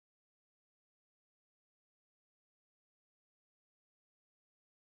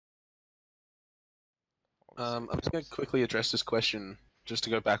I'm just going to quickly address this question, just to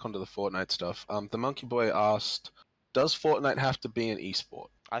go back onto the Fortnite stuff. The Monkey Boy asked, does Fortnite have to be an esport?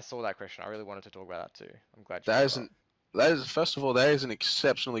 I saw that question. I really wanted to talk about that too. I'm glad you That brought it isn't. up. That is, first of all, that is an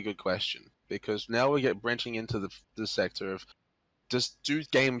exceptionally good question, because now we get branching into the sector of, do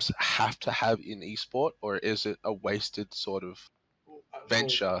games have to have an esport, or is it a wasted sort of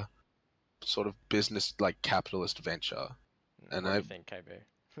venture, sort of business, like capitalist venture? And What do you think, KB?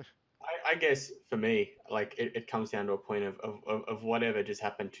 I guess for me, like it comes down to a point of whatever just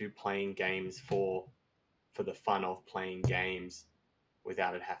happened to playing games for the fun of playing games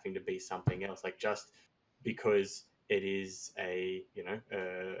without it having to be something else. Like just because it is a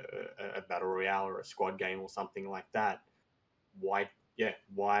a battle royale or a squad game or something like that, why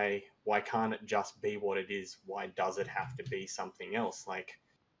can't it just be what it is? Why does it have to be something else? Like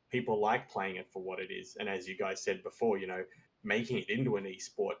people like playing it for what it is, and as you guys said before, making it into an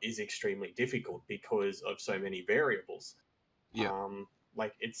esport is extremely difficult because of so many variables. Yeah.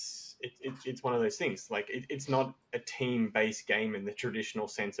 Like it's one of those things. Like it's not a team based game in the traditional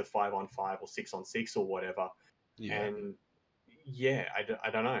sense of 5-on-5 or 6-on-6 or whatever. Yeah. And yeah, I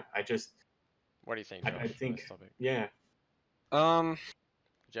don't know. What do you think, I Josh, don't on think. this topic? Yeah. Do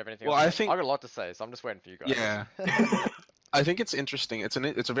you have anything Well, else? I think I've got a lot to say, so I'm just waiting for you guys. Yeah. I think it's interesting. It's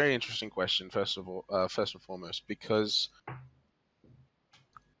a very interesting question. First and foremost, because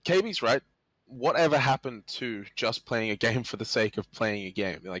KB's right. Whatever happened to just playing a game for the sake of playing a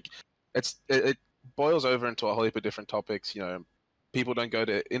game? Like, it boils over into a whole heap of different topics. People don't go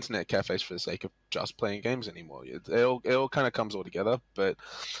to internet cafes for the sake of just playing games anymore. It all kind of comes all together. But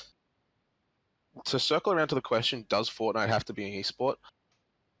to circle around to the question, does Fortnite have to be an esport?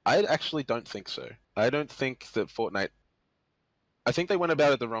 I actually don't think so. I don't think that Fortnite. I think they went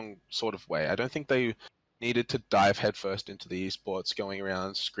about it the wrong sort of way. I don't think they needed to dive headfirst into the esports, going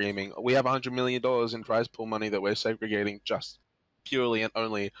around screaming, "We have $100 million in prize pool money that we're segregating just purely and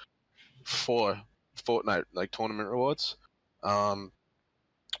only for Fortnite like tournament rewards." And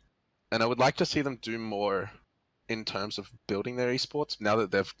I would like to see them do more in terms of building their esports. Now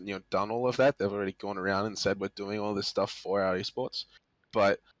that they've done all of that, they've already gone around and said we're doing all this stuff for our esports,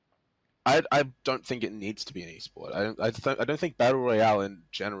 but I don't think it needs to be an esport. I don't think battle royale in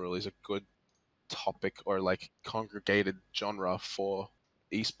general is a good topic or like congregated genre for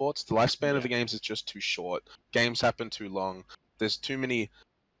esports. The lifespan of the games is just too short. Games happen too long. There's too many,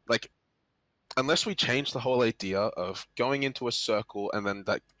 like, unless we change the whole idea of going into a circle and then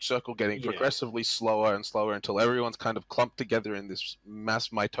that circle getting progressively slower and slower until everyone's kind of clumped together in this mass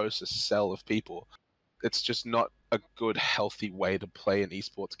mitosis cell of people. It's just not a good, healthy way to play an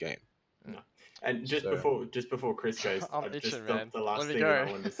esports game. No. And just before Chris goes, the last thing that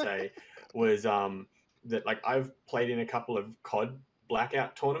I wanted to say was that like I've played in a couple of COD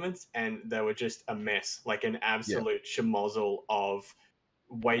blackout tournaments and they were just a mess, like an absolute schmozzle of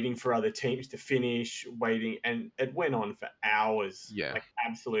waiting for other teams to finish, waiting, and it went on for hours, like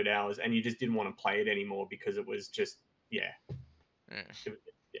absolute hours, and you just didn't want to play it anymore because it was just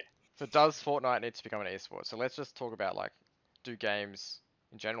So does Fortnite need to become an esport? So let's just talk about like, do games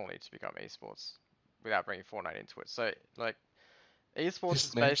in general need to become esports without bringing Fortnite into it? So like, esports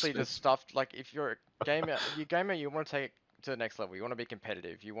is basically just stuff like if you're a gamer, you want to take it to the next level. You want to be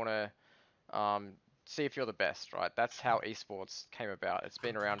competitive. You want to see if you're the best, right? That's how esports came about. It's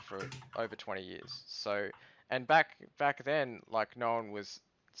been around for over 20 years. So, and back then, like no one was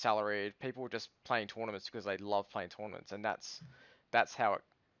salaried. People were just playing tournaments because they love playing tournaments, and that's how it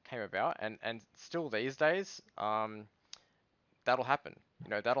came about. And still these days, that'll happen.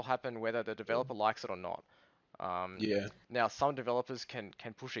 That'll happen whether the developer likes it or not. Now, some developers can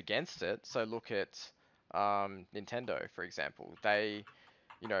push against it. So look at Nintendo, for example. They,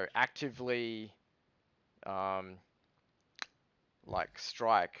 actively like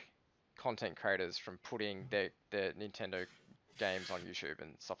strike content creators from putting their Nintendo games on YouTube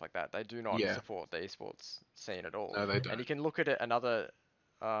and stuff like that. They do not support the esports scene at all. No, they don't. And you can look at it another.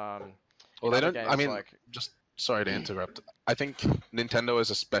 Well, they don't. I mean, just sorry to interrupt. I think Nintendo is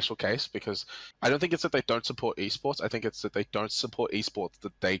a special case because I don't think it's that they don't support esports. I think it's that they don't support esports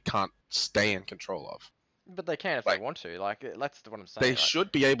that they can't stay in control of. But they can if they want to. Like, that's what I'm saying. They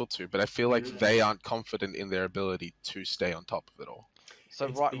should be able to, but I feel like they aren't confident in their ability to stay on top of it all. So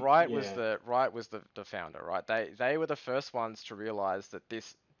Riot was the founder, right? They were the first ones to realize that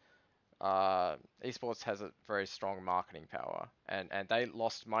this esports has a very strong marketing power, and they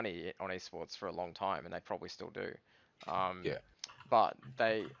lost money on esports for a long time, and they probably still do. But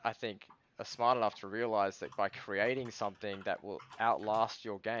they, I think, are smart enough to realize that by creating something that will outlast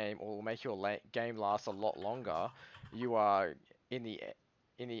your game or will make your game last a lot longer, you are in the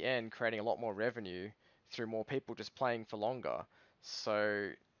end creating a lot more revenue through more people just playing for longer. So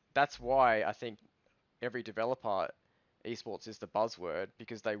that's why I think every developer, esports is the buzzword,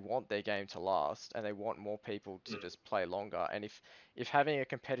 because they want their game to last and they want more people to just play longer. And if having a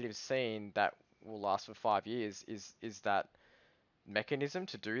competitive scene that will last for 5 years is that mechanism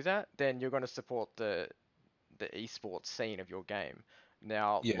to do that, then you're going to support the esports scene of your game.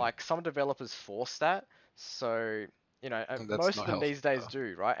 Now, Yeah, like some developers force that, so and that's most of not them healthy. these days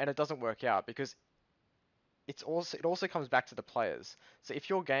do, right? And it doesn't work out because it also comes back to the players. So if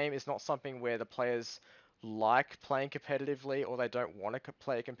your game is not something where the players like playing competitively or they don't want to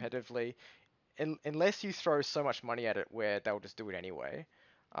play competitively, unless you throw so much money at it where they'll just do it anyway,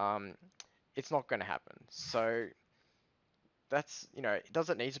 um, it's not going to happen. So that's, does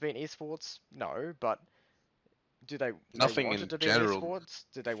it need to be in esports? No, but do they Nothing want it in to be in general. esports?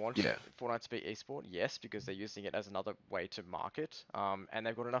 Do they want Yeah, Fortnite to be esport? Yes, because they're using it as another way to market. And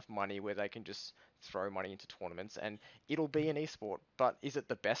they've got enough money where they can just throw money into tournaments and it'll be an esport. But is it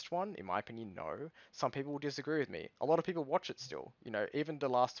the best one? In my opinion, no. Some people will disagree with me. A lot of people watch it still. Even the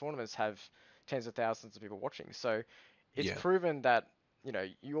last tournaments have tens of thousands of people watching. So it's yeah. proven that,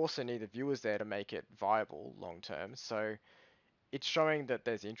 you also need the viewers there to make it viable long term. So it's showing that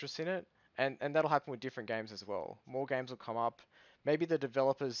there's interest in it, and that'll happen with different games as well. More games will come up. Maybe the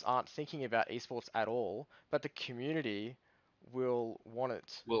developers aren't thinking about esports at all, but the community will want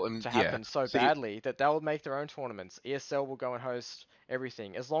it Well, to yeah. happen so See, badly that they'll make their own tournaments. ESL will go and host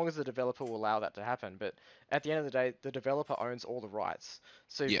everything, as long as the developer will allow that to happen. But at the end of the day, the developer owns all the rights,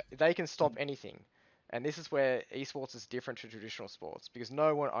 so yeah. they can stop anything. And this is where esports is different to traditional sports, because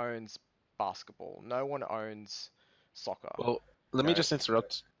no one owns basketball, no one owns soccer. Well, let You me know, just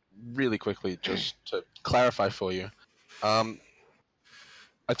interrupt really quickly, just to clarify for you. Um,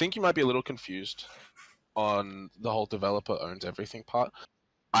 I think you might be a little confused on the whole developer owns everything part.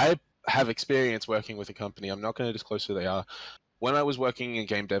 I have experience working with a company. I'm not going to disclose who they are. When I was working in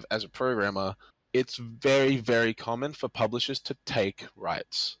game dev as a programmer, it's very, very common for publishers to take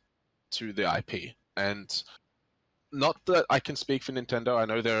rights to the IP. And not that I can speak for Nintendo. I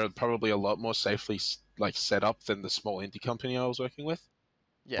know they're probably a lot more safely set up than the small indie company I was working with.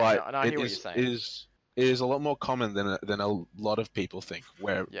 yeah, But no, and I it hear what you're saying. is a lot more common than a lot of people think.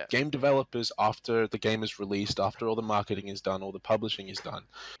 Where Yeah, game developers, after the game is released, after all the marketing is done, all the publishing is done,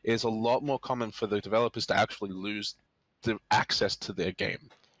 it is a lot more common for the developers to actually lose the access to their game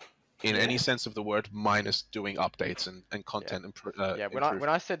in any Yeah. sense of the word, minus doing updates and yeah, content yeah. When I improvement. when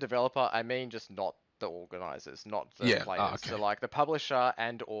I said developer, I mean just not the organizers, not the Yeah. players. Okay. So like the publisher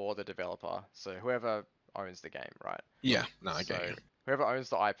and or the developer. So whoever owns the game, right? Yeah. No, I get So you. whoever owns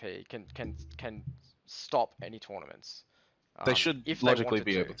the IP can stop any tournaments, They should if they logically wanted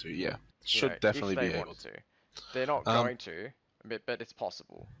be to. able to. Yeah. Should If definitely they be able wanted to. to. They're not Um. going to, but it's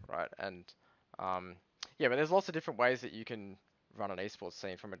possible, right? And um, yeah, but there's lots of different ways that you can run an esports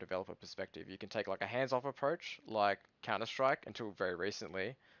scene from a developer perspective. You can take like a hands-off approach, like Counter-Strike, until very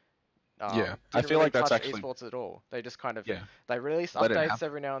recently. Yeah. I Didn't feel really like that's touch actually esports at all. They just kind of yeah. they release Let it updates happen.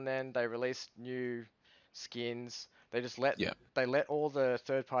 every now and then. They release new skins. They just let Yeah. they let all the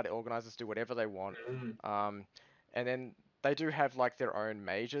third-party organizers do whatever they want. Mm. Um, and then they do have like their own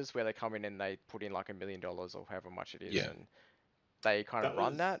majors where they come in and they put in like $1 million or however much it is, Yeah. and they kind of That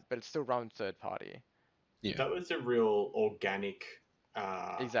run was that, but it's still run third party. Yeah. that was a real organic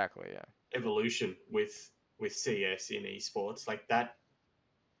Exactly, yeah. evolution with CS in esports. Like that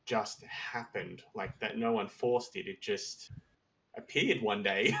just happened. Like that, no one forced it. It just appeared one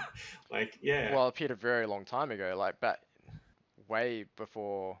day. Like yeah. Well, it appeared a very long time ago, like back way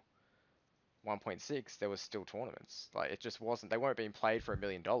before 1.6, there was still tournaments. Like it just wasn't. They weren't being played for $1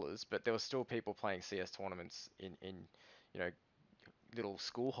 million, but there were still people playing CS tournaments in you know little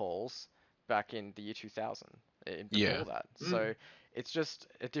school halls back in the year 2000 and Yeah. before that. Mm. So it's just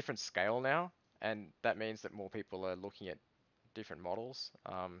a different scale now, and that means that more people are looking at different models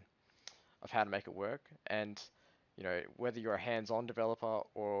of how to make it work. And whether you're a hands-on developer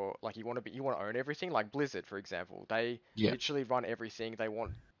or like you want to own everything, like Blizzard, for example, they Yeah. literally run everything. They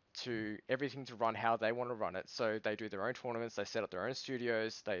want everything to run how they want to run it. So they do their own tournaments. They set up their own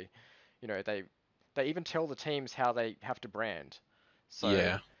studios. They, they even tell the teams how they have to brand. So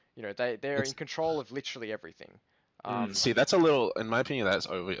Yeah. they're in It's control of literally everything. Mm. see, that's a little, in my opinion,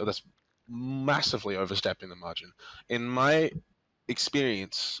 that's massively overstepping the margin. In my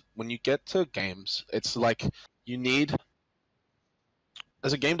experience, when you get to games, it's like you need,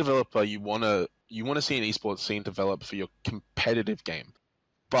 as a game developer, you wanna see an esports scene develop for your competitive game.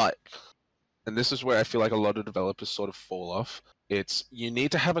 But, and this is where I feel like a lot of developers sort of fall off, it's you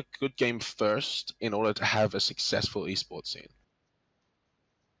need to have a good game first in order to have a successful esports scene.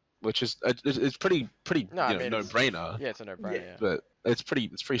 which is it's pretty No, I mean, no brainer. Yeah, it's a no-brainer. Yeah. But it's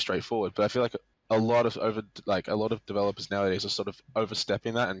pretty straightforward. But I feel like a lot of developers nowadays are sort of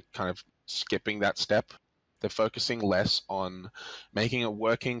overstepping that and kind of skipping that step. They're focusing less on making a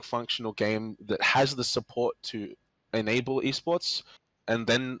working, functional game that has the support to enable esports, and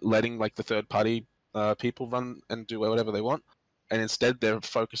then letting like the third-party people run and do whatever they want. And instead, they're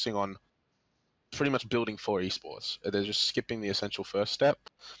focusing on pretty much building for esports. They're just skipping the essential first step,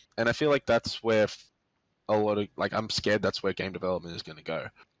 and I feel like that's where a lot of I'm scared that's where game development is going to go,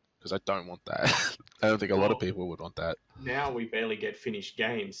 because I don't want that. I don't think a lot of people would want that. Now we barely get finished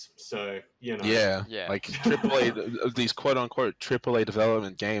games, so Yeah. Like AAA, these quote unquote AAA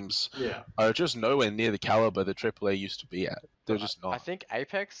development games are just nowhere near the caliber that AAA used to be at. They're just not. I think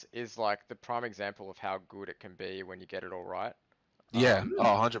Apex is like the prime example of how good it can be when you get it all right. Yeah,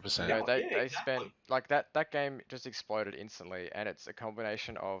 100%. You know, they spent like that game just exploded instantly, and it's a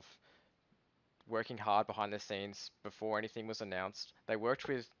combination of working hard behind the scenes before anything was announced. They worked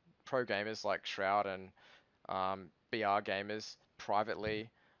with pro gamers like Shroud and BR gamers privately,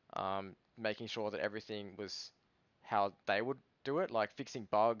 making sure that everything was how they would do it, like fixing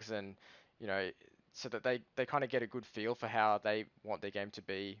bugs and so that they kind of get a good feel for how they want their game to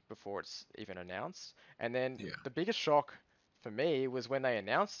be before it's even announced. And then the biggest shock for me was when they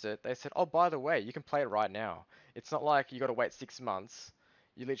announced it, they said, oh, by the way, you can play it right now. It's not like you got to wait 6 months.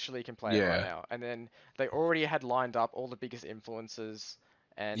 You literally can play it right now. And then they already had lined up all the biggest influencers.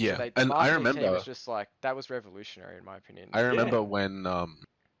 And so the marketing team was just like, that was revolutionary in my opinion. I remember when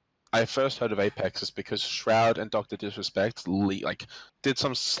I first heard of Apex is because Shroud and Dr. Disrespect did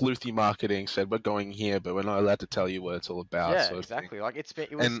some sleuthy marketing, said we're going here, but we're not allowed to tell you what it's all about. Yeah, exactly. Like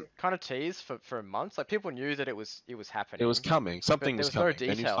it was kind of teased for months. Like people knew that it was happening. It was coming. Something was coming. There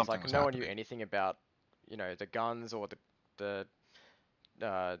was no details. Like no one knew anything about the guns or the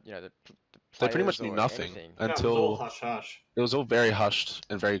they pretty much knew nothing until it was all hush hush. It was all very hushed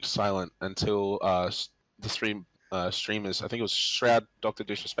and very silent until the three streamers. I think it was Shroud, Dr.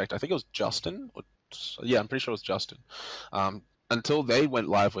 Disrespect. I think it was Justin. I'm pretty sure it was Justin. Until they went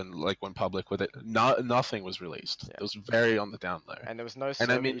live went public with it, nothing was released. It was very on the down low. And there was no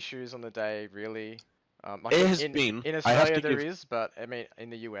server issues on the day, really. It has been. In Australia there is, but I mean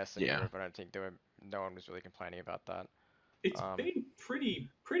in the US and Europe, I don't think no one was really complaining about that. It's been pretty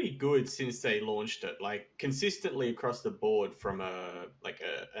good since they launched it. Like consistently across the board from a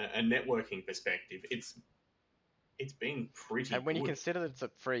networking perspective, it's been pretty. And when you consider that it's a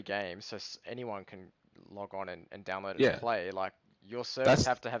free game, so anyone can log on and download it and play, like your servers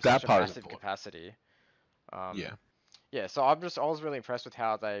have to have such a massive capacity. So I was really impressed with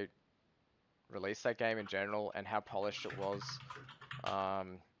how they released that game in general and how polished it was.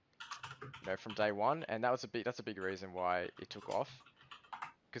 From day one, and that's a big reason why it took off.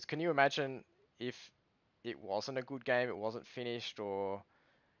 Because can you imagine if it wasn't a good game, it wasn't finished, or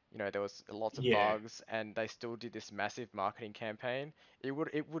there was lots of bugs, and they still did this massive marketing campaign? It would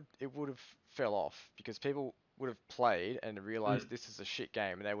have fell off because people would have played and realized this is a shit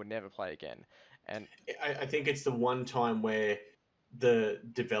game, and they would never play again. And I think it's the one time where the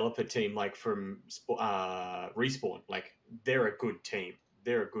developer team, like from Respawn, like they're a good team.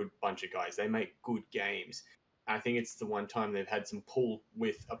 They're a good bunch of guys. They make good games. I think it's the one time they've had some pull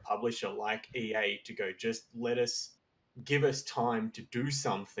with a publisher like EA to go, just give us time to do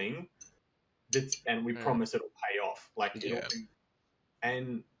something and we promise it'll pay off.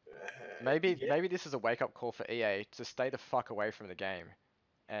 Maybe this is a wake-up call for EA to stay the fuck away from the game,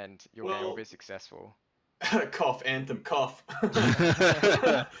 and your game will be successful. Cough, Anthem, cough.